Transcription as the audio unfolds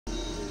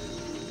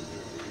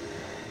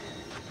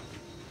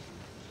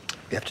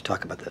We have to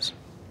talk about this.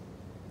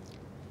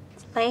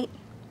 It's late.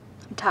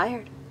 I'm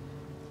tired.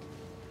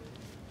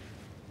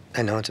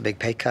 I know it's a big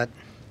pay cut,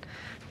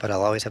 but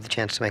I'll always have the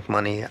chance to make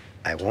money.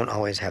 I won't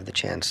always have the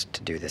chance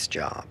to do this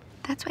job.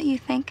 That's what you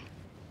think?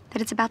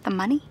 That it's about the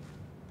money?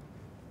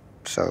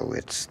 So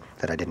it's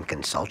that I didn't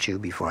consult you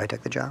before I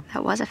took the job?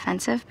 That was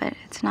offensive, but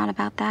it's not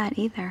about that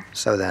either.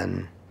 So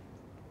then,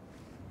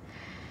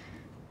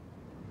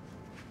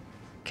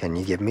 can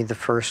you give me the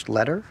first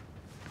letter?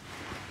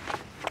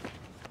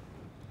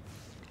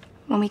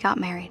 When we got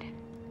married,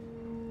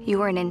 you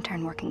were an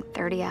intern working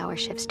 30-hour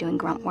shifts doing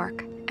grunt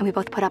work, and we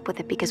both put up with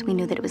it because we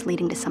knew that it was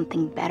leading to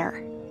something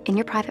better. In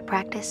your private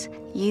practice,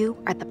 you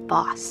are the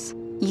boss.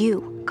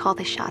 You call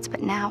the shots,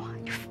 but now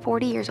you're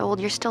 40 years old,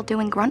 you're still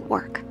doing grunt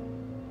work.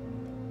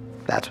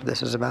 That's what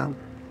this is about?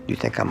 You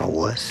think I'm a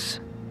wuss?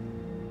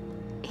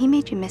 He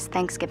made you miss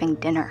Thanksgiving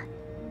dinner.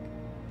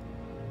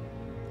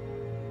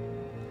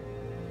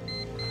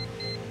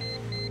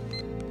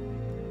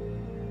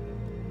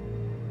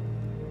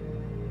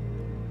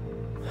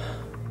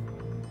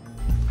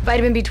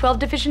 Vitamin B12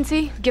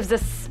 deficiency gives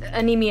us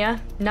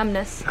anemia,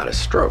 numbness. Not a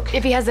stroke.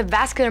 If he has a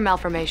vascular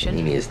malformation.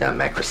 Anemia is not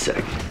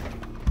macrocytic.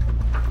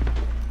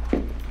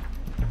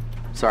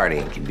 Sorry to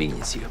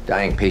inconvenience you.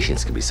 Dying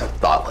patients can be so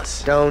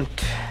thoughtless. Don't.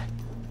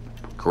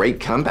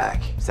 Great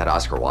comeback. Is that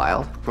Oscar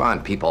Wilde? Come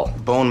on, people.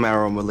 Bone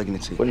marrow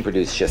malignancy. Wouldn't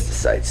produce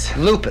schistocytes.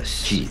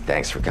 Lupus. Gee,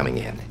 thanks for coming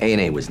in.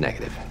 A&A was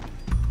negative.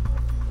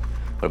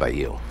 What about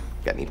you?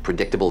 Got any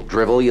predictable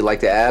drivel you'd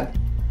like to add?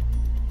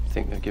 I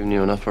think they've given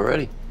you enough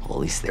already. Well, at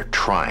least they're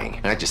trying.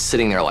 They're not just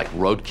sitting there like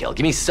roadkill.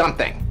 Give me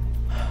something.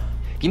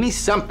 Give me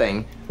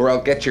something, or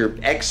I'll get your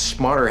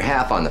ex-smarter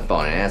half on the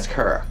phone and ask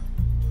her.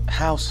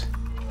 House.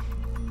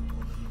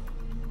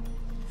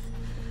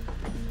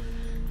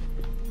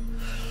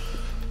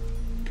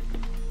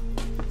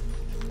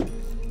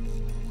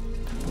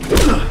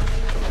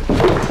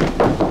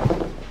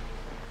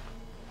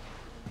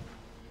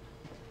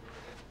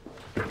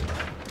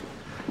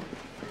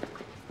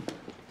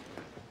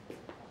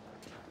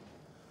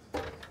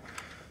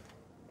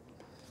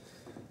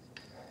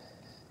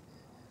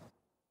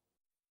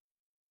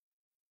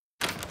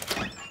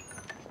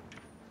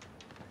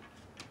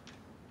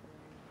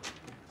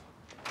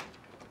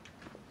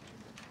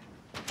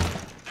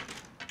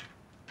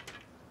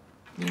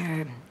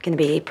 You're gonna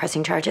be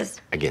pressing charges?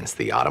 Against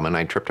the Ottoman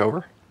I tripped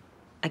over?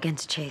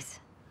 Against Chase.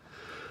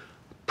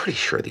 Pretty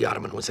sure the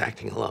Ottoman was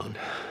acting alone.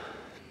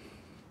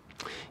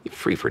 You're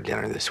free for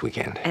dinner this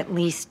weekend. At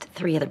least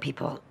 3 other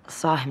people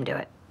saw him do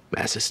it.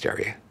 Mass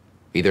hysteria.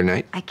 Either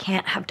night? I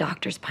can't have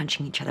doctors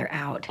punching each other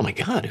out. Oh my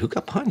God, who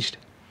got punched?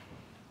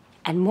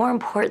 And more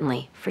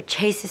importantly, for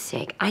Chase's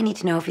sake, I need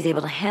to know if he's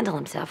able to handle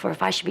himself or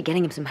if I should be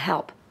getting him some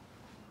help.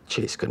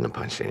 Chase couldn't have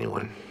punched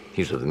anyone.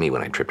 He was with me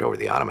when I tripped over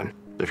the Ottoman.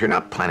 If you're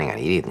not planning on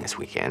eating this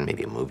weekend,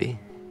 maybe a movie?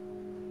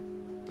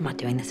 I'm not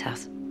doing this,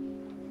 House.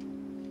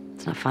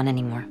 It's not fun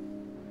anymore.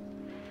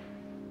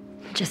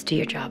 Just do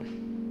your job.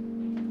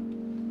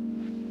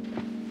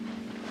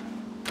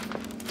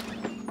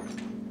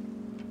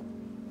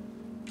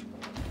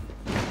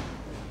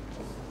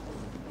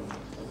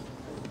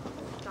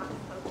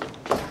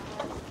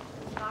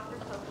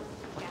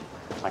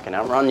 I can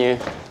outrun you.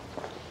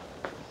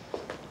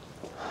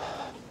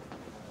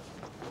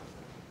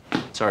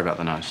 Sorry about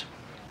the nose.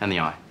 And the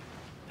eye.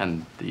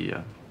 And the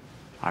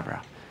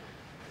eyebrow.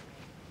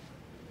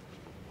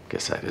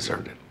 Guess I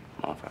deserved it.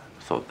 Well, if I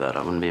thought that,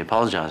 I wouldn't be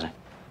apologizing.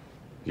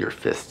 Your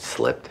fist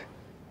slipped.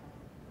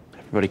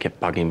 Everybody kept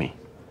bugging me,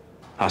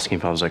 asking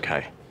if I was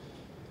okay.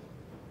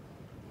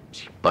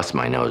 You bust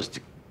my nose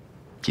to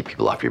keep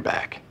people off your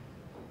back.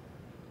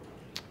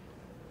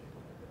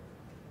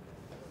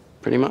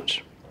 Pretty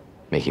much.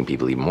 Making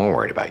people even more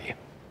worried about you.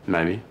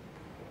 Maybe.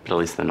 But at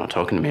least they're not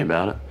talking to me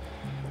about it.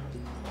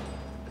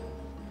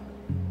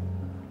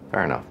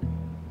 Fair enough.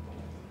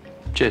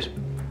 Cheers.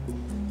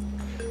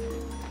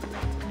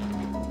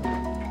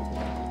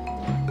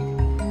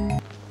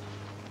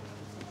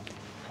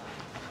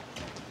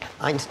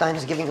 Einstein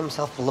is giving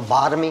himself a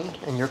lobotomy,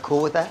 and you're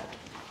cool with that?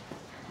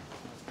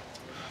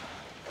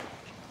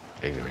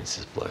 Ignorance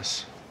is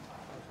bliss.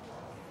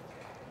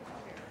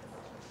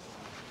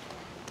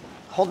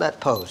 Hold that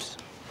pose.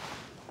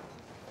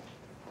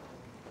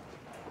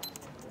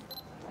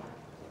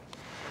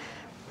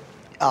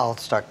 I'll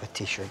start with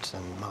t-shirts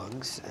and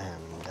mugs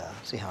and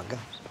see how it goes.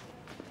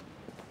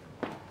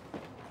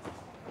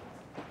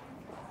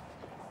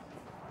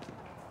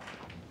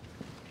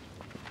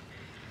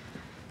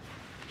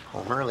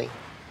 Home early.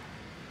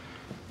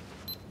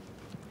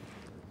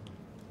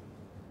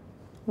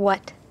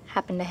 What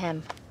happened to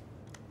him?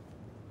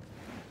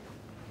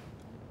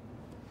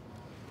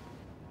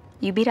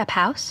 You beat up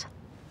House?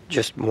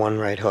 Just one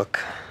right hook.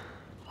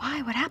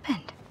 Why? What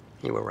happened?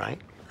 You were right.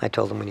 I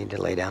told him we need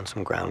to lay down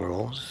some ground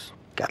rules.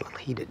 Got a little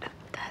heated.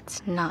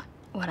 That's not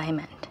what I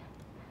meant.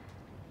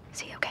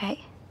 Is he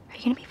okay? Are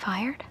you gonna be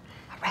fired?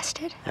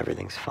 Arrested?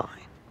 Everything's fine.